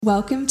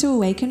Welcome to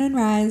Awaken and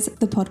Rise,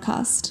 the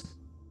podcast.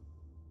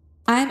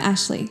 I'm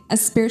Ashley, a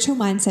spiritual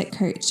mindset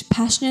coach,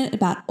 passionate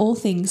about all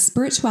things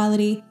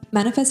spirituality,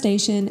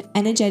 manifestation,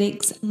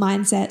 energetics,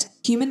 mindset,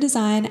 human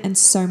design, and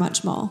so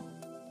much more.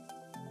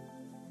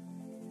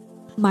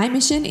 My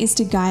mission is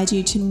to guide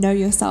you to know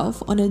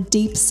yourself on a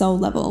deep soul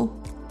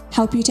level,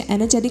 help you to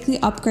energetically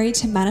upgrade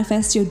to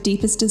manifest your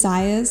deepest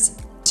desires,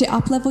 to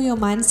up-level your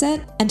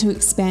mindset, and to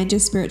expand your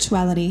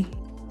spirituality.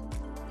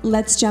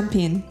 Let's jump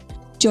in.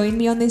 Join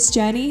me on this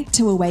journey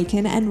to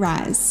awaken and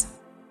rise.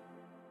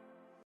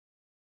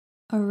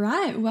 All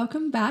right,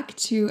 welcome back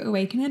to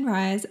Awaken and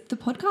Rise, the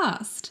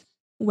podcast.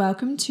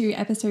 Welcome to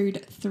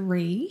episode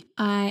 3.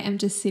 I am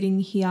just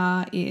sitting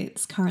here.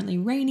 It's currently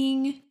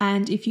raining,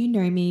 and if you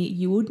know me,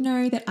 you would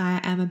know that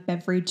I am a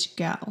beverage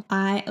girl.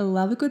 I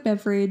love a good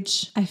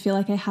beverage. I feel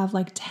like I have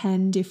like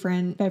 10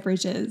 different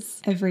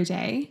beverages every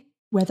day.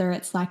 Whether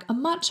it's like a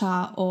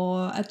matcha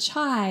or a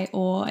chai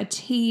or a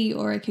tea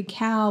or a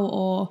cacao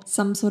or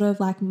some sort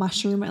of like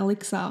mushroom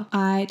elixir.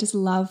 I just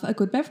love a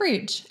good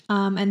beverage.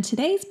 And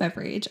today's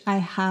beverage, I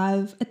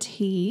have a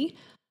tea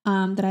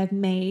that I've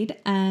made,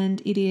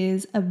 and it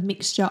is a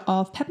mixture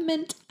of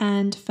peppermint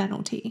and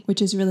fennel tea,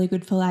 which is really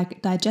good for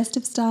like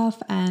digestive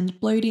stuff and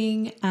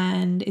bloating,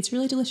 and it's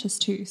really delicious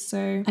too.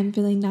 So I'm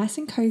feeling nice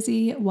and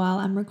cozy while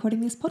I'm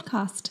recording this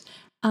podcast.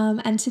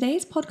 And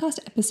today's podcast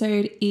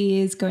episode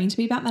is going to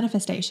be about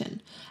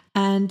manifestation.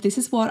 And this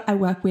is what I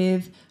work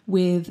with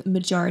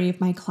majority of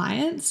my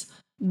clients,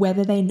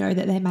 whether they know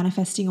that they're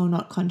manifesting or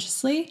not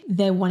consciously.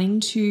 They're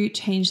wanting to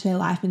change their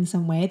life in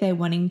some way. They're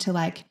wanting to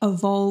like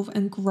evolve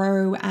and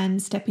grow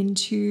and step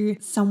into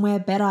somewhere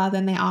better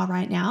than they are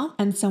right now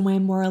and somewhere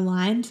more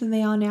aligned than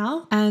they are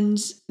now. And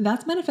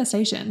that's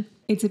manifestation.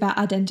 It's about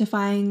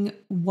identifying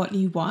what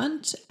you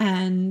want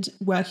and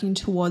working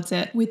towards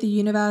it with the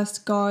universe,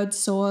 God,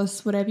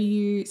 source, whatever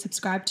you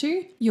subscribe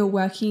to. You're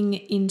working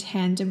in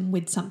tandem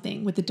with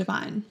something, with the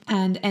divine,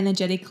 and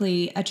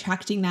energetically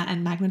attracting that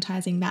and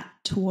magnetizing that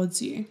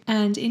towards you.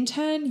 And in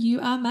turn,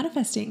 you are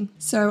manifesting.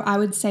 So I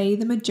would say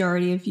the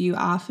majority of you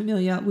are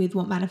familiar with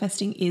what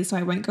manifesting is, so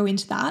I won't go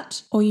into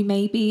that. Or you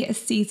may be a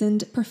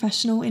seasoned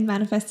professional in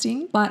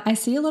manifesting, but I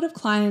see a lot of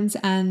clients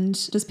and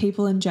just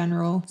people in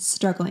general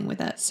struggling with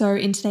it.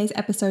 So in today's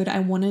episode, I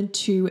wanted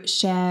to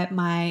share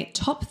my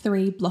top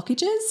 3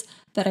 blockages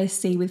that I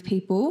see with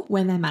people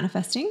when they're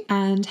manifesting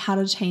and how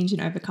to change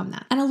and overcome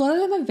that. And a lot of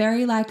them are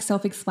very like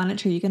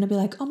self-explanatory. You're going to be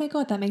like, oh my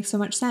God, that makes so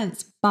much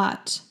sense.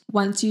 But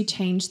once you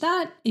change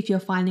that, if you're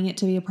finding it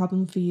to be a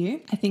problem for you,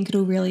 I think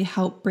it'll really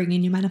help bring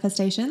in your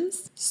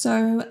manifestations.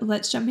 So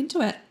let's jump into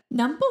it.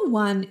 Number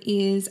 1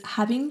 is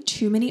having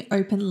too many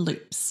open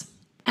loops.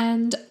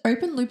 And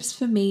open loops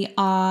for me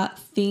are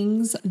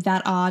things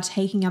that are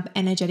taking up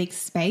energetic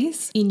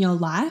space in your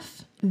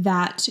life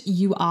that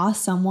you are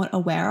somewhat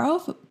aware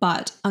of,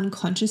 but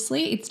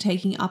unconsciously it's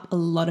taking up a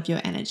lot of your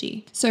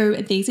energy. So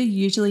these are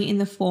usually in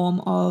the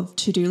form of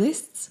to-do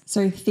lists.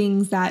 So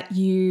things that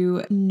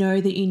you know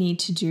that you need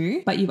to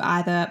do, but you've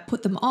either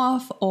put them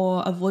off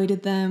or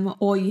avoided them,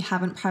 or you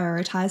haven't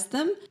prioritized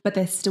them, but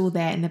they're still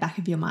there in the back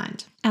of your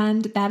mind.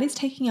 And that is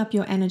taking up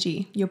your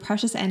energy, your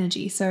precious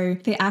energy. So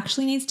there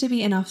actually needs to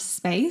be enough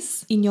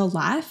space in your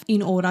life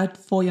in order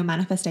for your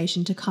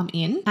manifestation to come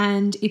in.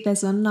 And if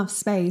there's not enough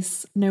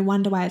space, no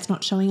wonder why it's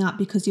not showing up,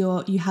 because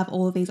you have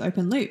all of these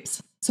open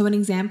loops. So an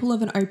example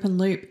of an open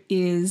loop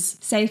is,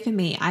 say for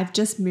me, I've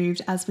just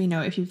moved, as we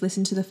know, if you've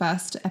listened to the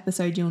first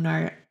episode, you'll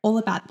know all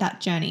about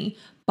that journey.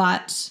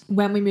 But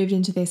when we moved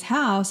into this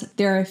house,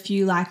 there are a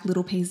few like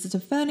little pieces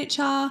of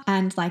furniture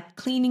and like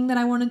cleaning that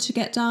I wanted to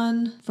get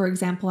done. For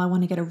example, I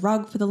want to get a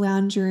rug for the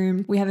lounge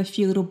room. We have a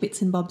few little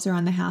bits and bobs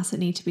around the house that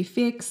need to be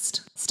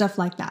fixed, stuff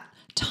like that.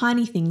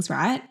 Tiny things,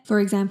 right? For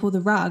example,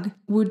 the rug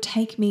would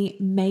take me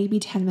maybe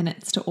 10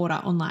 minutes to order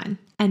online.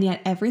 And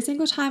yet every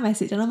single time I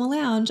sit down on the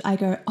lounge, I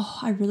go, oh,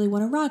 I really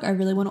want a rug. I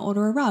really want to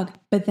order a rug.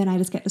 But then I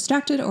just get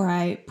distracted, or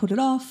I put it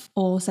off,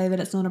 or say that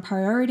it's not a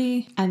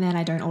priority, and then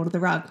I don't order the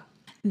rug.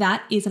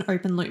 That is an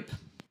open loop.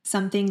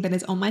 Something that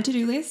is on my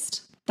to-do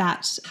list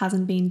that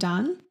hasn't been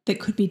done, that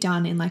could be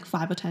done in like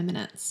 5 or 10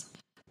 minutes.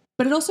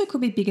 But it also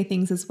could be bigger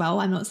things as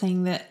well. I'm not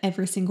saying that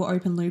every single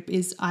open loop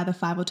is either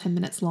 5 or 10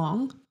 minutes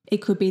long. It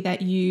could be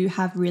that you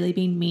have really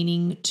been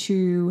meaning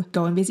to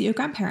go and visit your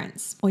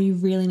grandparents, or you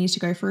really need to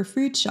go for a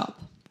food shop,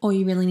 or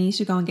you really need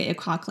to go and get your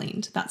car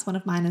cleaned. That's one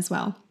of mine as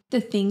well.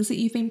 The things that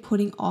you've been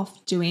putting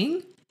off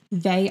doing,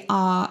 they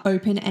are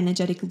open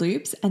energetic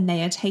loops, and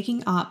they are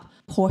taking up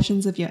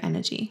portions of your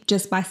energy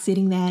just by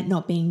sitting there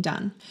not being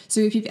done. So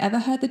if you've ever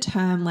heard the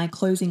term like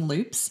closing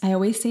loops, I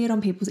always see it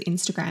on people's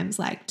Instagrams,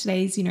 like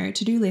today's,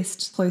 to-do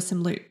list, close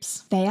some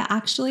loops. They are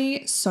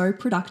actually so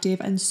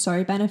productive and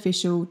so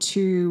beneficial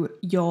to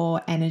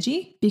your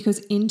energy, because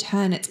in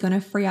turn, it's going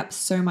to free up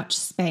so much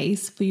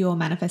space for your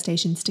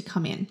manifestations to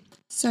come in.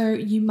 So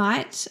you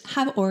might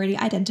have already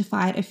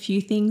identified a few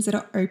things that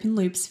are open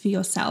loops for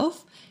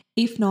yourself.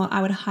 If not,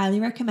 I would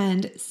highly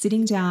recommend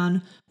sitting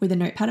down with a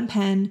notepad and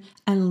pen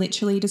and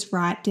literally just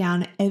write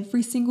down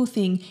every single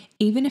thing,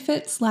 even if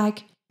it's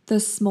like the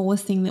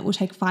smallest thing that will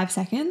take 5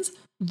 seconds.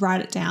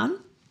 write it down.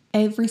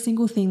 Every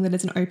single thing that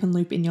is an open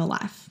loop in your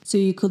life. So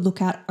you could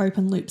look at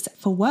open loops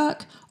for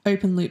work,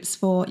 open loops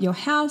for your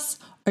house,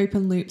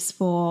 open loops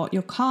for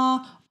your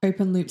car,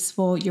 open loops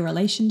for your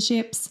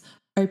relationships,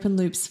 open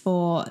loops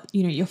for,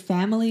 your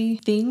family,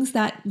 things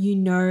that you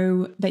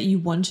know that you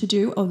want to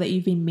do or that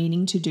you've been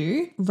meaning to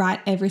do. Write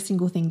every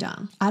single thing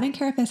down. I don't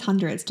care if there's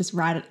hundreds, just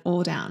write it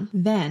all down.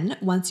 Then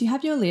once you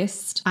have your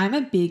list, I'm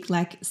a big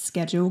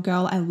schedule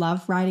girl. I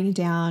love writing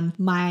down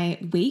my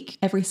week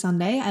every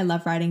Sunday. I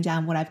love writing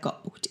down what I've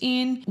got booked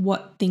in,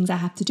 what things I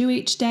have to do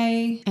each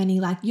day, any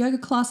yoga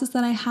classes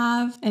that I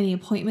have, any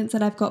appointments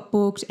that I've got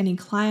booked, any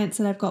clients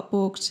that I've got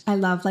booked. I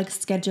love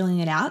scheduling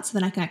it out so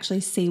then I can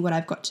actually see what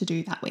I've got to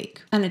do that week.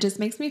 And it just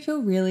makes me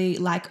feel really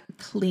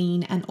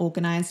clean and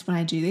organized when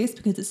I do this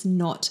because it's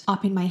not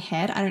up in my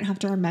head. I don't have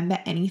to remember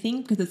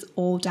anything because it's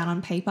all down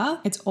on paper.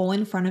 It's all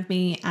in front of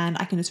me and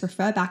I can just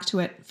refer back to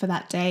it for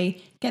that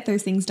day, get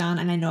those things done,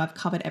 and I know I've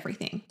covered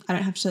everything. I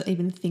don't have to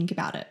even think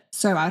about it.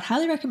 So I would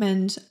highly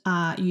recommend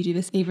you do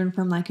this even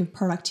from a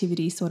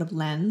productivity sort of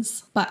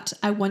lens. But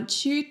I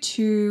want you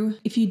to,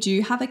 if you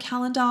do have a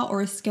calendar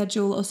or a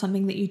schedule or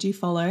something that you do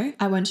follow,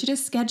 I want you to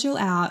schedule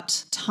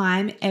out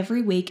time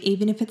every week,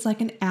 even if it's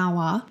an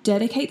hour,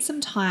 dedicate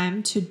some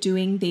time to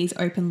doing these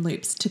open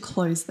loops to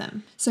close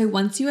them. So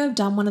once you have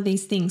done one of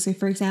these things, so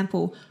for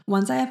example,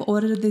 once I have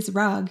ordered this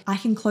rug, I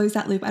can close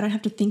that loop. I don't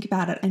have to think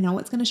about it. I know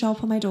it's going to show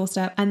up on my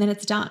doorstep and then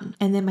it's done.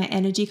 And then my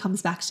energy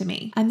comes back to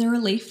me. And the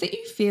relief that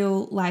you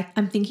feel,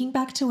 I'm thinking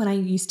back to when I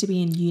used to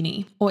be in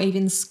uni or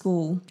even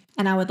school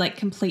and I would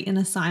complete an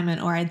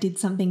assignment or I did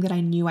something that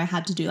I knew I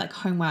had to do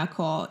homework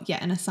or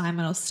an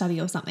assignment or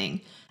study or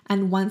something.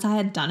 And once I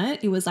had done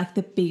it, it was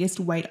the biggest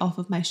weight off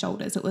of my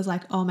shoulders. It was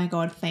oh my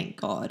God, thank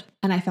God.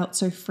 And I felt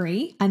so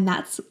free. And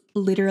that's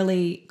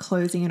literally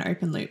closing an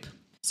open loop.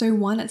 So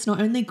one, it's not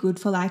only good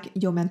for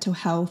your mental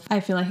health. I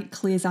feel it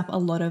clears up a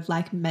lot of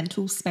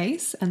mental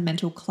space and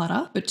mental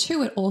clutter. But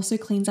two, it also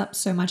cleans up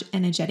so much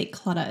energetic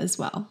clutter as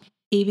well.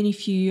 Even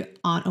if you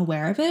aren't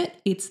aware of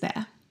it, it's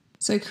there.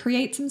 So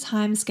create some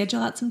time,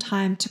 schedule out some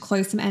time to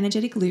close some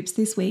energetic loops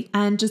this week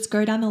and just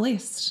go down the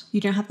list.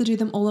 You don't have to do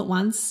them all at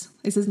once.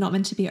 This is not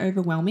meant to be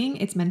overwhelming.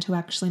 It's meant to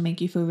actually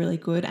make you feel really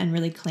good and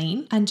really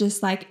clean and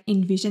just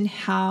envision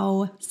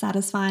how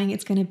satisfying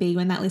it's going to be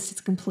when that list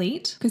is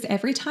complete. Because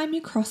every time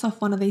you cross off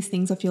one of these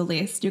things off your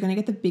list, you're going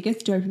to get the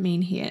biggest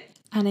dopamine hit.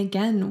 And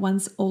again,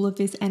 once all of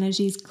this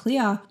energy is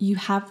clear, you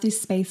have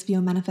this space for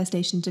your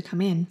manifestation to come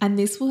in. And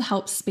this will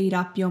help speed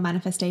up your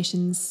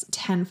manifestations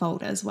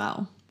tenfold as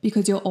well.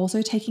 Because you're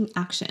also taking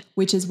action,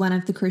 which is one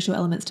of the crucial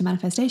elements to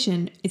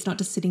manifestation. It's not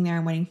just sitting there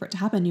and waiting for it to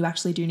happen. You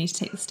actually do need to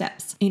take the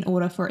steps in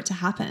order for it to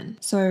happen.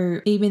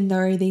 So even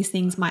though these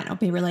things might not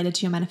be related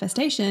to your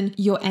manifestation,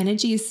 your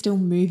energy is still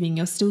moving.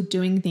 You're still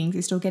doing things.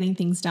 You're still getting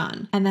things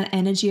done. And that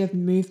energy of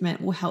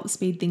movement will help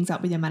speed things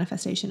up with your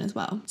manifestation as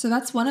well. So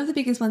that's one of the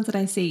biggest ones that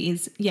I see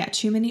is,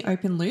 too many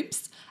open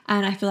loops.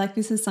 And I feel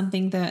this is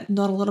something that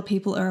not a lot of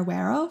people are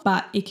aware of,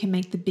 but it can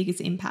make the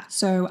biggest impact.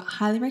 So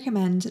highly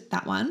recommend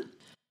that one.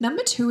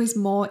 Number two is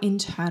more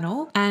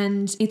internal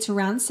and it's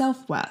around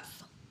self-worth.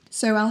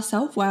 So our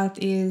self-worth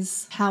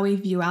is how we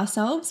view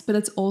ourselves, but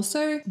it's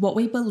also what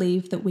we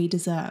believe that we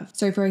deserve.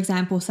 So for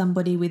example,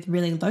 somebody with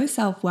really low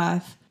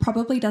self-worth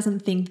probably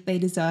doesn't think that they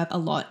deserve a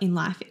lot in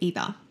life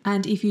either.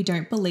 And if you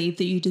don't believe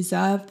that you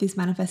deserve this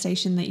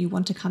manifestation that you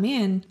want to come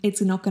in,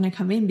 it's not going to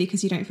come in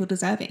because you don't feel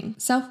deserving.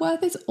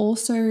 Self-worth is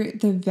also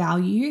the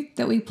value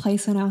that we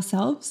place on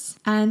ourselves.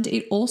 And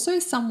it also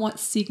somewhat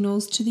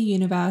signals to the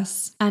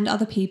universe and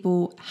other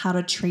people how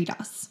to treat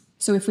us.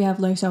 So if we have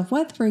low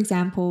self-worth, for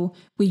example,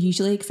 we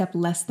usually accept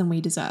less than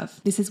we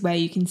deserve. This is where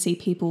you can see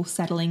people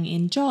settling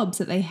in jobs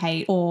that they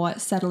hate or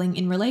settling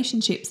in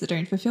relationships that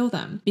don't fulfill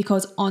them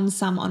because on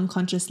some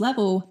unconscious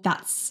level,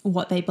 that's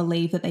what they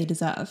believe that they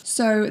deserve.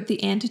 So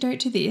the antidote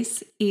to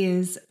this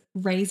is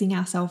raising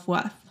our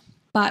self-worth.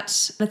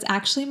 But that's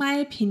actually my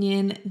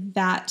opinion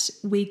that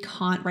we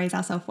can't raise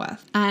our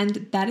self-worth.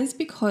 And that is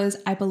because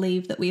I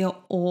believe that we are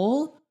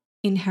all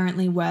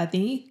inherently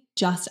worthy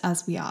just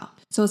as we are.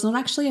 So it's not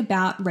actually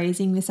about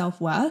raising the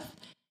self-worth.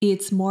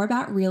 It's more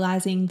about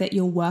realizing that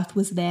your worth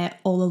was there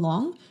all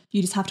along.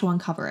 You just have to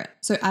uncover it.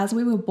 So as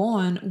we were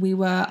born, we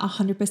were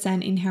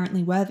 100%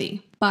 inherently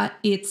worthy, but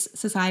it's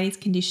society's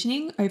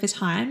conditioning over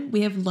time.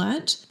 We have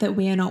learnt that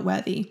we are not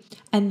worthy.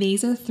 And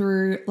these are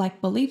through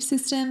belief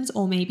systems,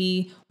 or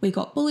maybe we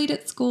got bullied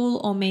at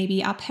school, or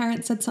maybe our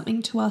parents said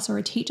something to us or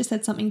a teacher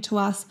said something to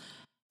us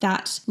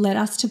that led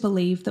us to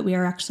believe that we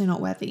are actually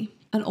not worthy.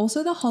 And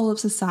also the whole of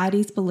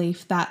society's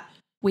belief that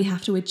we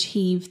have to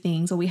achieve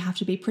things or we have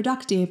to be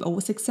productive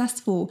or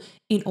successful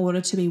in order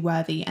to be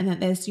worthy. And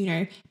that there's,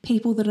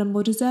 people that are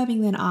more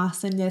deserving than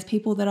us and there's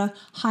people that are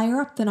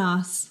higher up than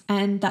us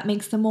and that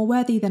makes them more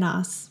worthy than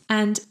us.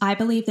 And I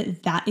believe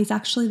that that is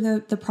actually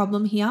the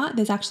problem here.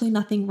 There's actually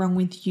nothing wrong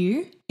with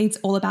you. It's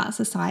all about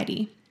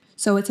society.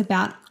 So it's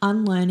about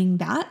unlearning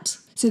that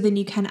so then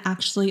you can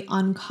actually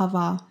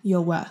uncover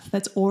your worth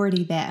that's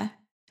already there.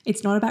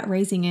 It's not about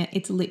raising it.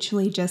 It's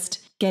literally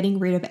just getting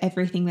rid of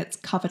everything that's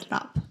covered it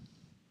up.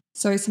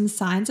 So some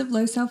signs of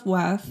low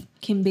self-worth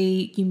can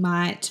be you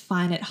might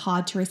find it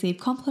hard to receive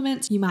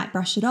compliments. You might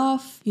brush it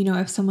off.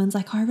 If someone's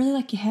like, oh, I really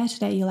like your hair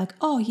today, you're like,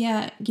 oh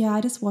yeah,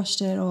 I just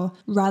washed it. Or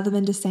rather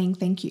than just saying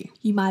thank you.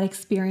 You might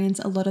experience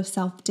a lot of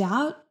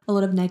self-doubt, a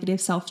lot of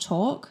negative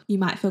self-talk. You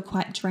might feel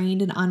quite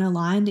drained and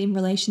unaligned in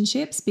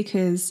relationships,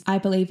 because I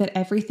believe that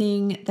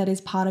everything that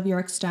is part of your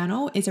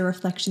external is a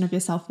reflection of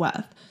your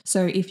self-worth.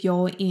 So if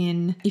you're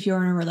in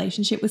a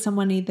relationship with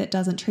somebody that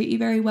doesn't treat you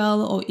very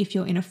well, or if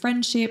you're in a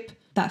friendship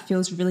that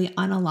feels really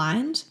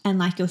unaligned and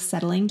like you're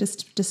settling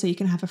just so you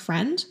can have a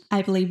friend,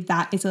 I believe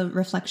that is a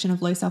reflection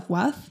of low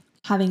self-worth.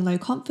 Having low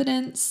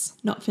confidence,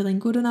 not feeling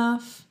good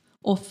enough,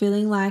 or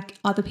feeling like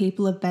other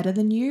people are better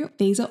than you,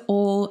 these are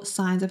all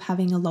signs of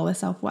having a lower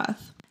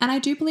self-worth. And I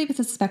do believe it's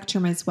a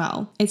spectrum as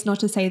well. It's not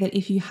to say that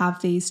if you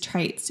have these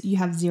traits, you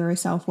have zero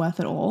self-worth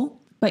at all,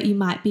 but you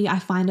might be. I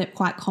find it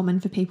quite common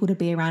for people to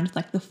be around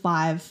like the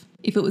 5,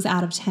 if it was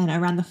out of 10,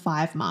 around the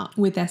 5 mark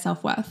with their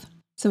self-worth.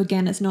 So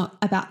again, it's not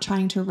about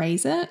trying to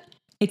raise it.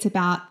 It's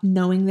about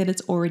knowing that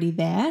it's already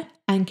there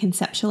and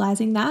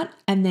conceptualizing that,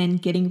 and then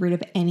getting rid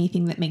of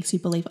anything that makes you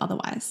believe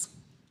otherwise.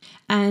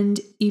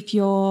 And if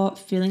you're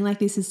feeling like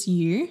this is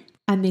you,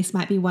 and this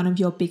might be one of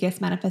your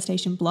biggest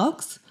manifestation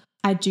blocks,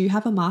 I do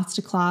have a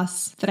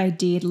masterclass that I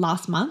did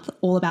last month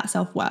all about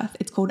self-worth.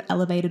 It's called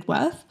Elevated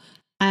Worth.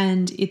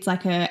 And it's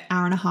like an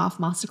hour-and-a-half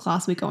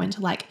masterclass. We go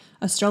into like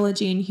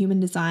astrology and human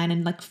design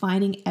and like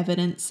finding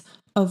evidence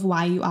of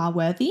why you are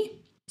worthy.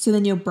 So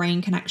then your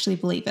brain can actually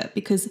believe it,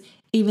 because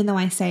even though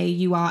I say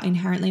you are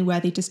inherently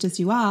worthy just as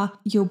you are,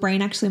 your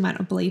brain actually might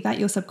not believe that.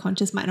 Your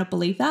subconscious might not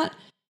believe that.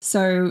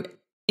 So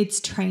it's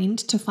trained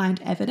to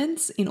find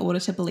evidence in order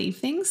to believe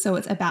things. So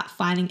it's about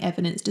finding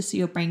evidence just so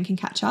your brain can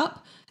catch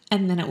up,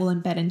 and then it will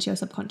embed into your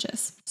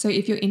subconscious. So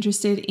if you're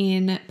interested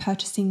in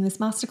purchasing this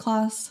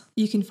masterclass,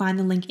 you can find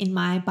the link in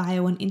my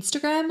bio on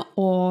Instagram,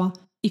 or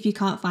if you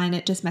can't find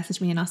it, just message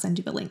me and I'll send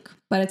you the link.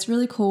 But it's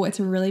really cool. It's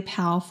a really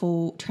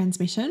powerful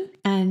transmission.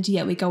 And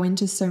yeah, we go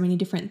into so many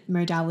different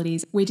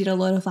modalities. We did a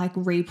lot of like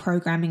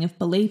reprogramming of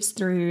beliefs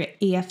through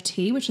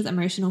EFT, which is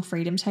emotional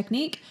freedom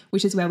technique,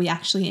 which is where we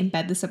actually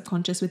embed the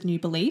subconscious with new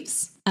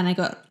beliefs. And I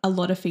got a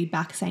lot of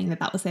feedback saying that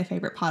that was their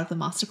favorite part of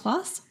the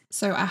masterclass.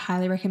 So I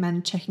highly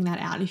recommend checking that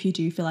out if you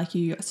do feel like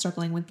you're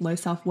struggling with low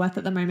self-worth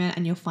at the moment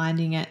and you're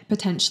finding it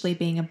potentially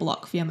being a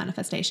block for your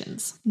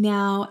manifestations.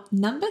 Now,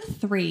 number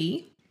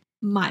 3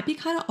 might be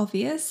kind of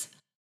obvious,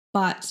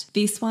 but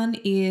this one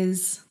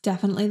is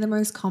definitely the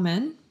most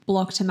common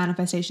block to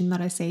manifestation that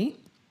I see.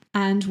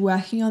 And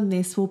working on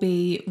this will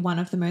be one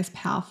of the most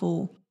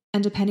powerful.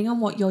 And depending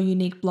on what your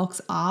unique blocks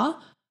are,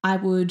 I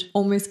would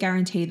almost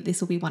guarantee that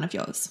this will be one of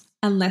yours,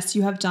 unless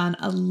you have done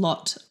a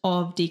lot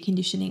of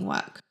deconditioning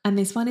work. And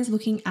this one is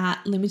looking at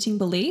limiting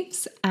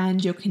beliefs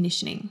and your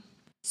conditioning.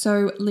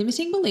 So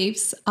limiting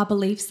beliefs are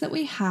beliefs that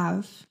we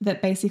have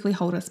that basically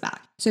hold us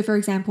back. So for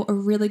example, a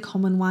really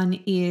common one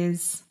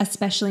is,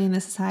 especially in the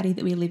society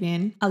that we live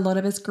in, a lot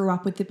of us grew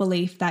up with the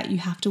belief that you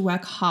have to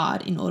work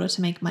hard in order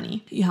to make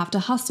money. You have to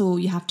hustle,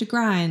 you have to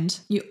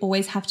grind, you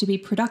always have to be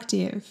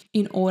productive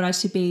in order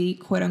to be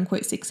quote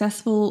unquote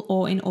successful,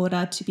 or in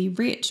order to be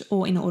rich,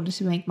 or in order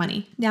to make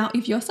money. Now,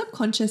 if your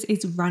subconscious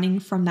is running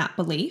from that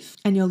belief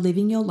and you're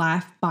living your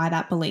life by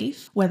that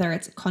belief, whether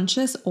it's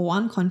conscious or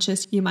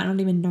unconscious, you might not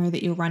even know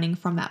that you're running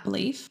from that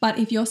belief. But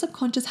if your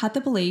subconscious had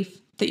the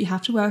belief that you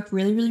have to work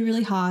really, really,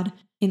 really hard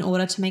in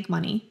order to make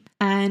money,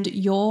 and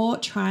you're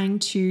trying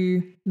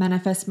to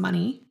manifest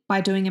money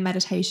by doing a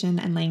meditation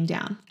and laying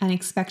down and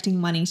expecting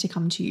money to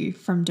come to you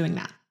from doing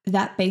that,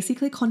 that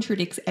basically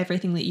contradicts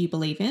everything that you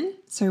believe in.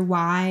 So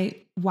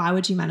why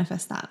would you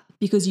manifest that?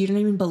 Because you don't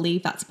even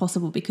believe that's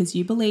possible, because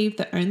you believe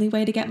the only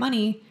way to get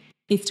money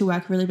is to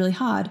work really, really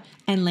hard,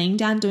 and laying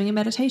down doing a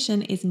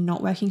meditation is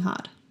not working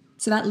hard.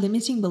 So that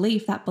limiting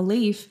belief, that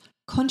belief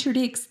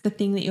contradicts the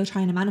thing that you're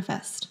trying to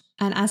manifest.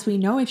 And as we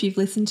know, if you've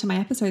listened to my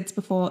episodes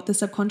before, the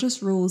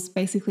subconscious rules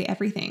basically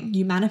everything.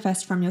 You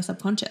manifest from your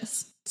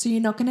subconscious. So you're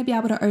not going to be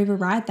able to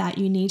override that.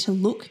 You need to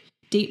look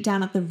deep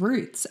down at the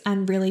roots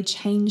and really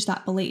change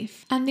that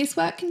belief. And this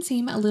work can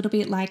seem a little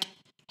bit like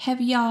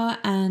heavier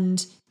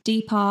and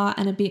deeper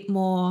and a bit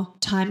more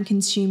time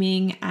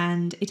consuming,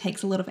 and it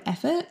takes a lot of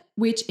effort,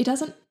 which it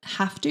doesn't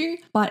have to,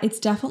 but it's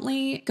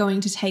definitely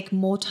going to take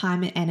more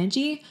time and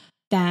energy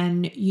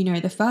than,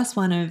 the first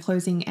one of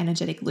closing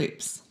energetic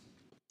loops.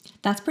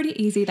 That's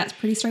pretty easy. That's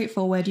pretty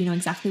straightforward. You know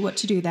exactly what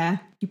to do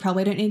there. You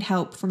probably don't need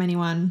help from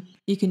anyone.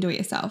 You can do it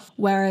yourself.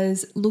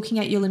 Whereas looking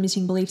at your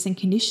limiting beliefs and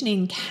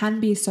conditioning can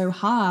be so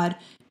hard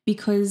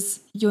because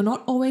you're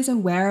not always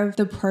aware of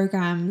the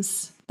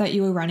programs that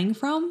you are running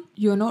from.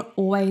 You're not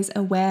always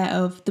aware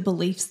of the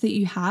beliefs that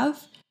you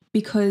have,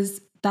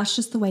 because that's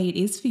just the way it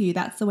is for you.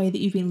 That's the way that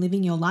you've been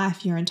living your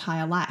life your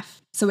entire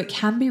life. So it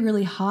can be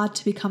really hard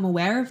to become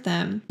aware of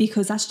them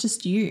because that's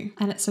just you,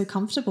 and it's so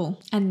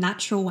comfortable and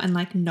natural and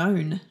like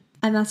known.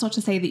 And that's not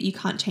to say that you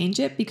can't change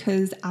it,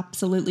 because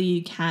absolutely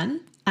you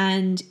can.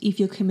 And if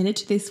you're committed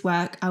to this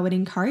work, I would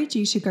encourage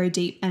you to go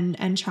deep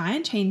and try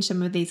and change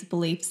some of these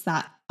beliefs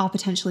that are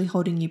potentially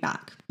holding you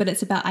back. But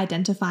it's about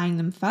identifying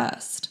them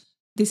first.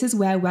 This is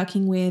where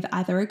working with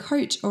either a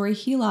coach or a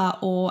healer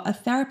or a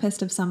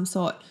therapist of some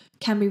sort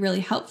can be really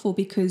helpful,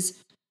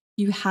 because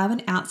you have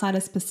an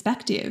outsider's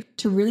perspective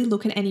to really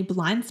look at any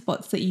blind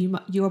spots that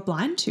you are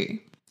blind to,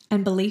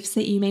 and beliefs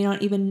that you may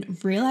not even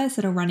realize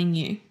that are running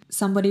you.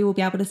 Somebody will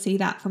be able to see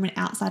that from an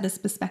outsider's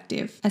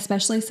perspective,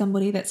 especially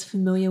somebody that's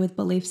familiar with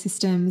belief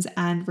systems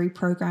and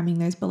reprogramming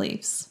those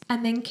beliefs.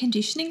 And then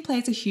conditioning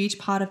plays a huge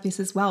part of this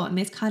as well. And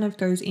this kind of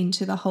goes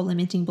into the whole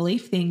limiting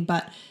belief thing,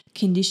 but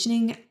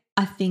conditioning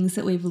are things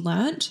that we've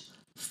learnt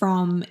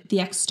from the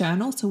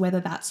external. So whether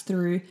that's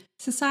through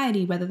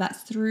society, whether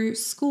that's through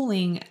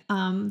schooling,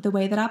 the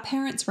way that our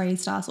parents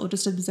raised us, or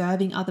just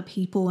observing other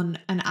people and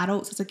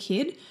adults as a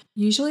kid,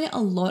 usually a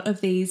lot of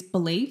these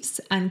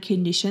beliefs and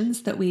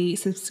conditions that we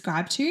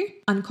subscribe to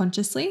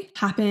unconsciously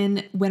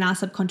happen when our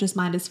subconscious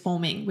mind is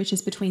forming, which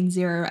is between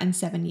 0 and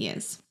 7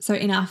 years. So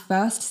in our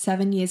first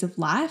 7 years of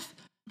life,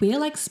 we are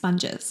like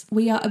sponges.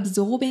 We are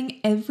absorbing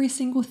every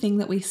single thing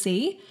that we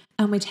see,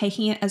 and we're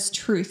taking it as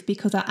truth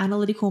because our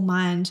analytical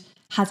mind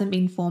hasn't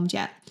been formed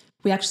yet.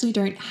 We actually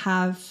don't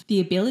have the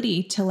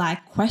ability to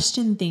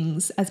question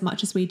things as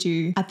much as we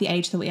do at the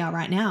age that we are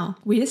right now.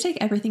 We just take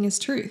everything as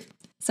truth.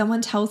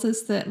 Someone tells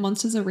us that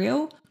monsters are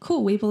real.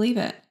 Cool, we believe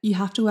it. You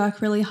have to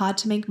work really hard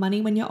to make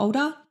money when you're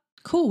older.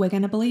 Cool, we're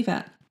going to believe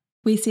it.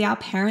 We see our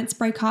parents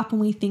break up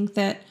and we think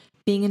that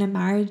being in a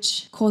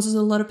marriage causes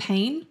a lot of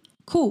pain.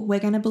 Cool, we're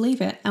going to believe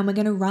it, and we're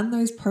going to run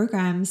those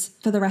programs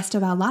for the rest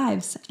of our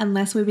lives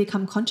unless we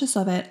become conscious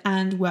of it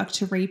and work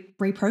to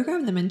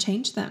reprogram them and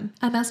change them.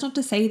 And that's not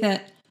to say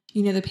that,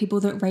 the people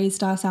that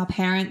raised us, our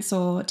parents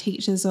or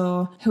teachers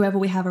or whoever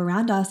we have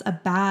around us, are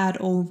bad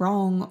or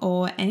wrong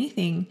or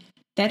anything.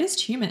 They're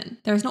just human.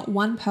 There is not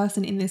one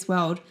person in this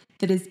world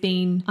that has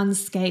been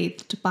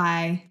unscathed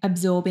by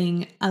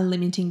absorbing a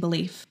limiting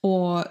belief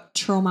or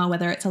trauma,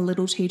 whether it's a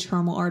little t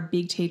trauma or a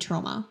big T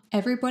trauma.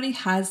 Everybody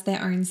has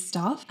their own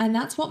stuff, and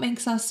that's what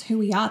makes us who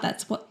we are.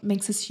 That's what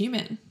makes us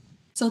human.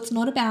 So it's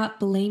not about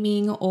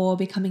blaming or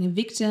becoming a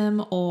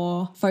victim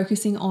or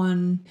focusing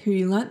on who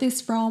you learnt this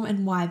from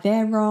and why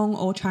they're wrong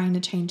or trying to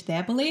change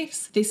their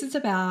beliefs. This is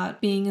about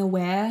being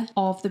aware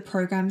of the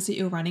programs that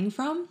you're running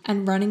from.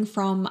 And running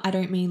from, I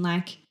don't mean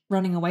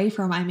running away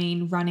from, I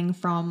mean running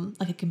from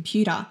a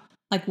computer.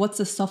 What's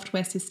the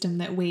software system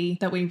that we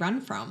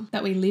run from,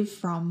 that we live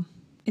from?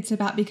 It's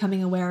about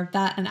becoming aware of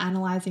that and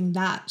analyzing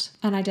that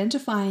and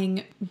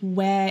identifying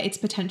where it's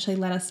potentially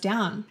let us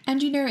down.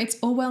 And it's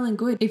all well and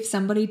good if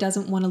somebody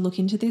doesn't want to look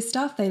into this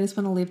stuff, they just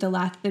want to live the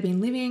life that they've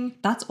been living.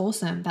 That's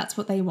awesome. That's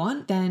what they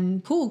want.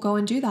 Then cool, go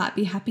and do that.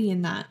 Be happy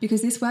in that,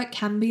 because this work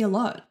can be a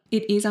lot.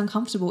 It is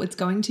uncomfortable. It's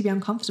going to be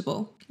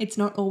uncomfortable. It's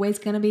not always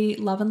going to be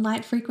love and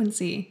light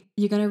frequency.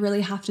 You're going to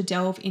really have to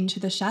delve into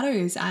the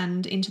shadows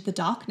and into the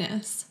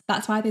darkness.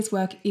 That's why this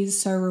work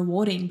is so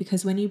rewarding,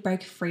 because when you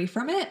break free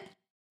from it,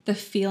 the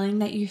feeling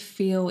that you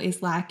feel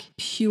is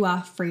pure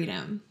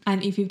freedom.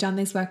 And if you've done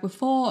this work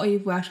before, or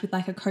you've worked with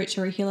a coach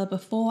or a healer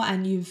before,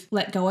 and you've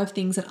let go of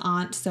things that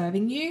aren't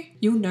serving you,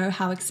 you'll know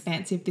how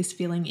expansive this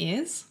feeling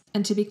is.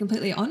 And to be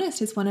completely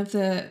honest, it's one of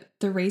the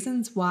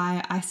reasons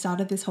why I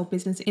started this whole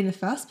business in the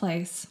first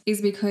place, is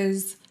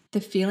because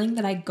the feeling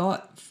that I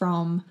got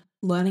from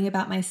learning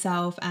about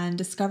myself and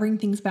discovering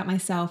things about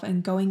myself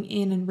and going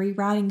in and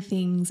rewriting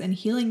things and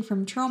healing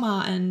from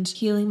trauma and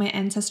healing my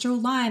ancestral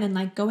line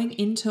and going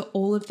into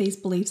all of these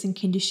beliefs and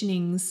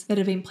conditionings that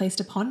have been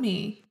placed upon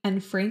me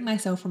and freeing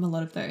myself from a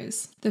lot of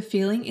those. The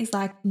feeling is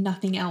like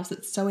nothing else.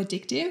 It's so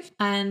addictive,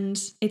 and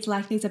it's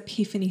like these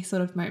epiphany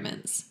sort of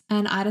moments.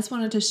 And I just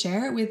wanted to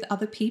share it with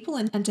other people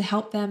and to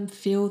help them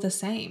feel the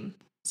same.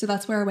 So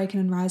that's where Awaken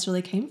and Rise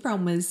really came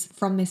from, was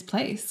from this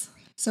place.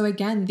 So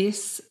again,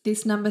 this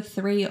number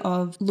 3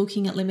 of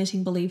looking at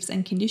limiting beliefs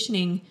and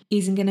conditioning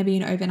isn't going to be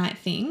an overnight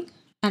thing.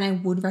 And I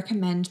would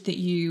recommend that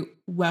you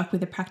work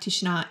with a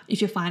practitioner if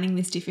you're finding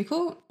this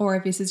difficult, or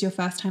if this is your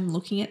first time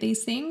looking at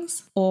these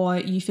things, or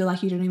you feel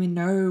like you don't even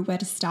know where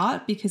to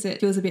start because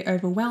it feels a bit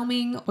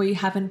overwhelming, or you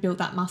haven't built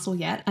that muscle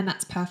yet, and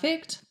that's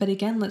perfect. But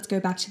again, let's go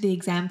back to the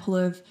example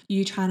of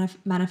you trying to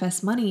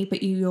manifest money,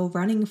 but you're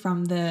running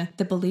from the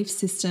belief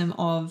system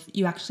of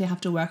you actually have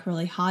to work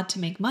really hard to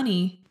make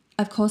money.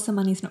 Of course, the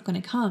money's not going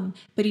to come.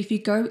 But if you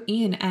go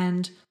in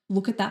and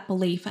look at that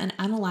belief and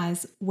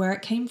analyze where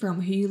it came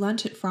from, who you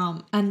learnt it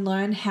from, and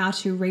learn how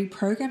to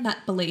reprogram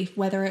that belief,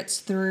 whether it's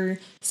through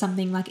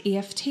something like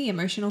EFT,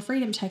 emotional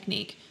freedom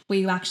technique, where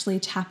you actually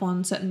tap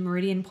on certain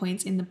meridian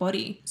points in the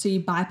body. So you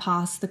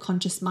bypass the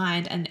conscious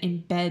mind and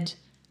embed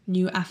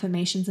new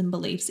affirmations and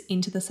beliefs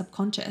into the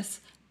subconscious.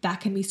 That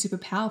can be super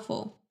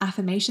powerful.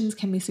 Affirmations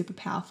can be super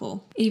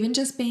powerful. Even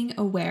just being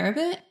aware of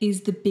it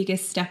is the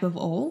biggest step of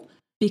all,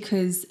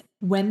 because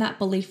when that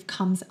belief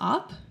comes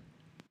up,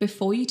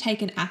 before you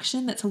take an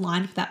action that's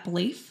aligned with that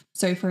belief,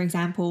 so for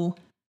example,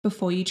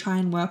 before you try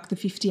and work the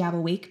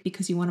 50-hour week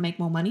because you want to make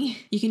more money,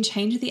 you can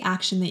change the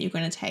action that you're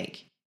going to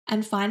take.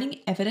 And finding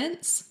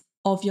evidence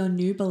of your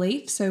new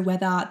belief, so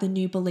whether the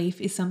new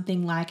belief is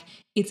something like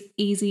it's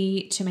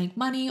easy to make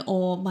money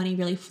or money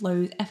really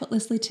flows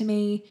effortlessly to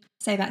me,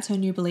 say that's her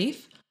new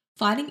belief,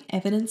 finding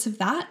evidence of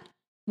that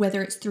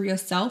whether it's through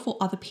yourself or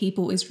other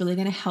people, is really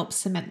going to help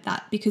cement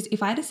that. Because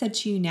if I had said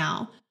to you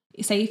now,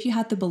 say if you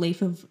had the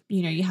belief of,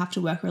 you have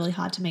to work really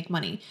hard to make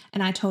money,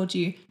 and I told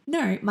you,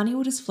 no, money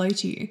will just flow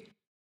to you,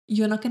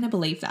 you're not going to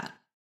believe that,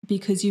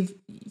 because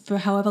for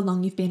however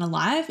long you've been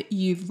alive,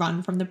 you've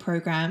run from the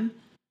program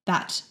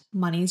that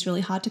money is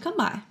really hard to come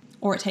by,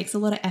 or it takes a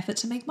lot of effort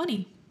to make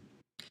money.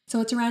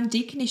 So it's around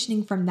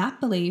deconditioning from that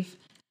belief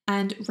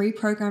and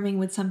reprogramming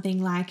with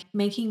something like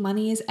making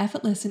money is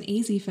effortless and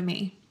easy for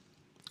me.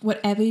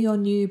 Whatever your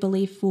new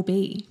belief will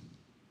be.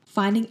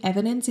 Finding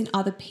evidence in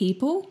other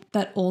people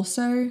that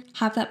also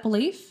have that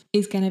belief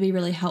is going to be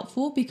really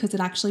helpful, because it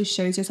actually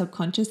shows your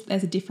subconscious that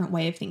there's a different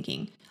way of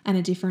thinking and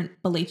a different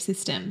belief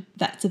system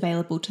that's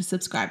available to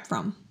subscribe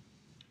from.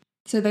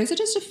 So those are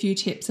just a few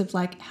tips of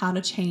how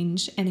to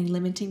change any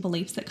limiting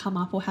beliefs that come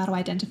up, or how to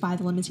identify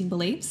the limiting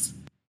beliefs.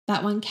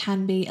 That one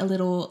can be a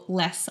little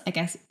less,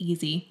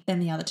 easy than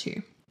the other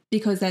two,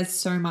 because there's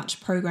so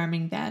much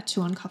programming there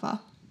to uncover.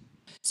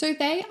 So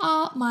they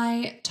are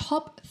my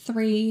top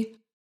 3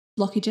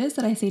 blockages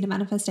that I see to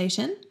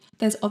manifestation.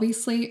 There's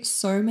obviously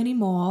so many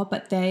more,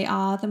 but they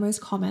are the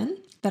most common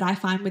that I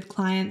find with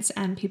clients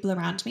and people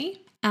around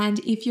me. And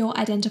if you're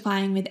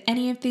identifying with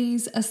any of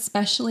these,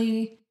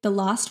 especially the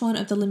last one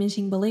of the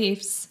limiting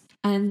beliefs,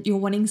 and you're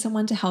wanting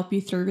someone to help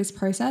you through this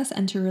process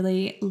and to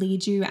really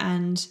lead you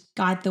and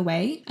guide the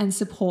way and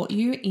support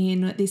you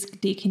in this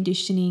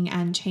deconditioning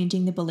and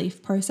changing the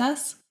belief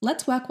process,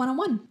 let's work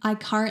one-on-one. I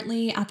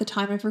currently, at the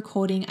time of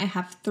recording, I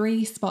have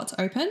 3 spots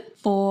open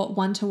for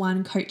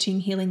one-to-one coaching,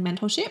 healing,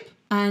 mentorship.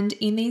 And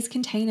in these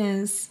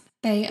containers,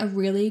 they are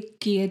really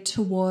geared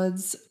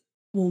towards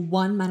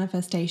one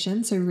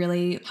manifestation. So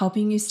really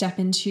helping you step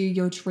into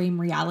your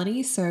dream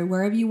reality. So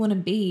wherever you want to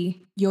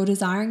be, you're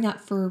desiring that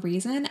for a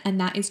reason, and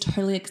that is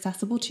totally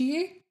accessible to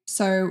you.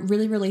 So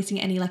really releasing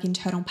any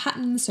internal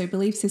patterns, so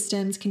belief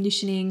systems,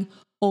 conditioning,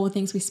 all the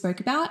things we spoke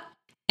about.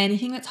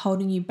 Anything that's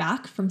holding you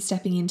back from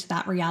stepping into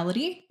that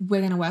reality, we're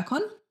going to work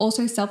on.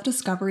 Also,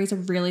 self-discovery is a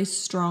really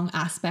strong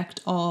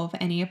aspect of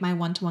any of my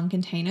one-to-one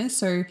containers.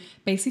 So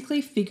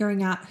basically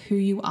figuring out who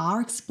you are,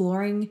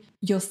 exploring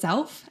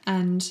yourself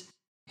and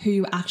who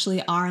you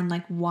actually are,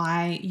 and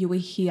why you are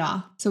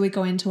here. So we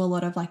go into a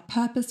lot of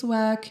purpose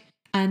work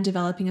and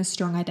developing a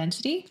strong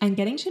identity and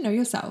getting to know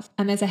yourself.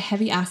 And there's a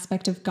heavy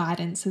aspect of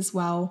guidance as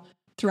well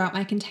throughout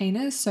my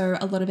containers. So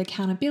a lot of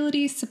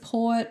accountability,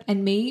 support,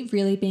 and me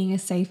really being a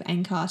safe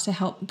anchor to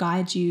help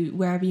guide you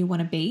wherever you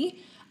want to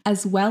be.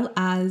 As well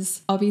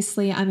as,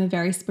 obviously, I'm a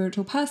very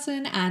spiritual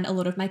person, and a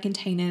lot of my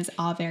containers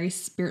are very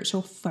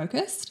spiritual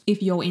focused.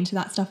 If you're into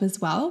that stuff as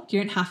well, you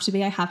don't have to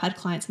be. I have had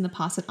clients in the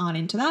past that aren't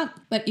into that.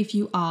 But if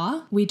you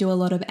are, we do a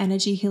lot of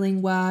energy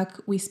healing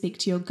work. We speak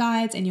to your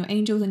guides and your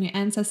angels and your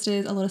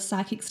ancestors. A lot of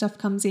psychic stuff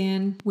comes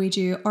in. We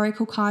do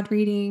oracle card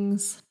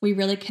readings. We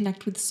really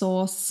connect with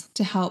source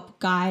to help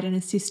guide and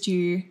assist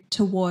you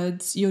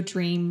towards your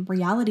dream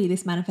reality,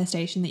 this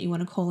manifestation that you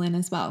want to call in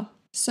as well.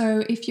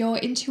 So if your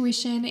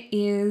intuition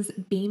is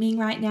beaming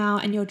right now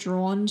and you're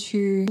drawn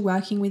to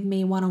working with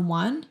me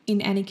one-on-one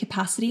in any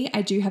capacity,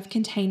 I do have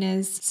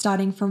containers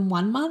starting from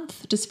 1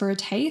 month just for a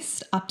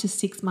taste, up to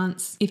 6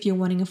 months if you're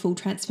wanting a full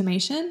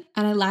transformation.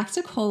 And I like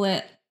to call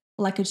it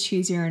a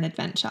choose your own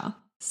adventure.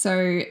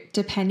 So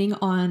depending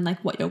on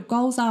what your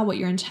goals are, what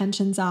your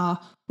intentions are,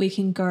 we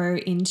can go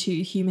into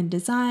human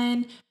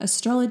design,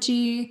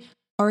 astrology,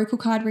 oracle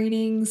card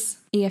readings,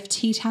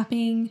 EFT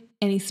tapping,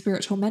 any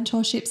spiritual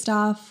mentorship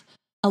stuff.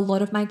 A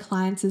lot of my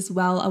clients as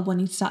well are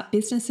wanting to start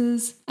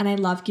businesses, and I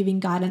love giving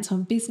guidance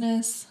on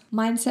business,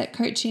 mindset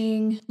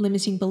coaching,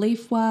 limiting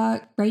belief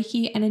work,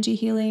 Reiki, energy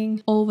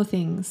healing, all the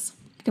things.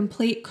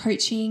 Complete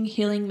coaching,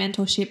 healing,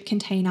 mentorship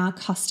container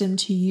custom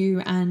to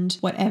you and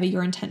whatever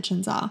your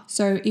intentions are.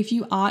 So if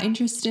you are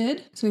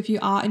interested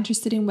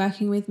in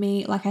working with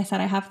me, like I said,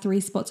 I have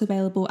 3 spots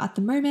available at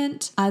the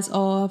moment as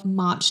of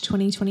March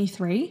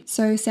 2023.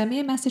 So send me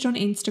a message on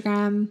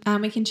Instagram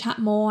and we can chat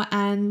more,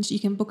 and you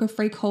can book a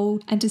free call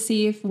and to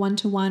see if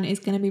one-to-one is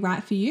going to be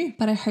right for you.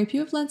 But I hope you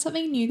have learned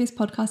something new this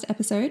podcast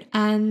episode,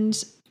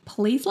 and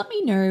please let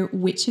me know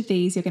which of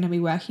these you're going to be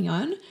working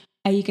on.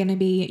 Are you going to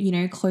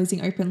be,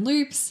 closing open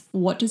loops?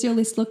 What does your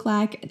list look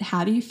like?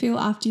 How do you feel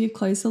after you've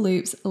closed the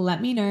loops?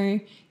 Let me know.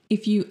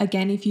 If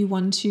you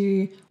want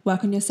to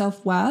work on your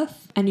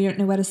self-worth and you don't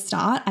know where to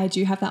start, I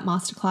do have that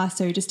masterclass.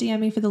 So just DM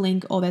me for the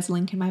link, or there's a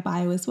link in my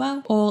bio as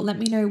well. Or let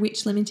me know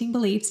which limiting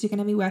beliefs you're going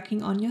to be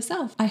working on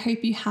yourself. I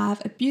hope you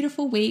have a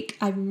beautiful week.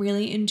 I'm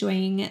really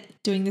enjoying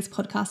doing this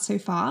podcast so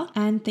far.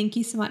 And thank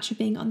you so much for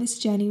being on this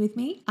journey with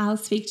me. I'll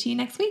speak to you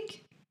next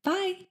week.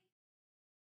 Bye.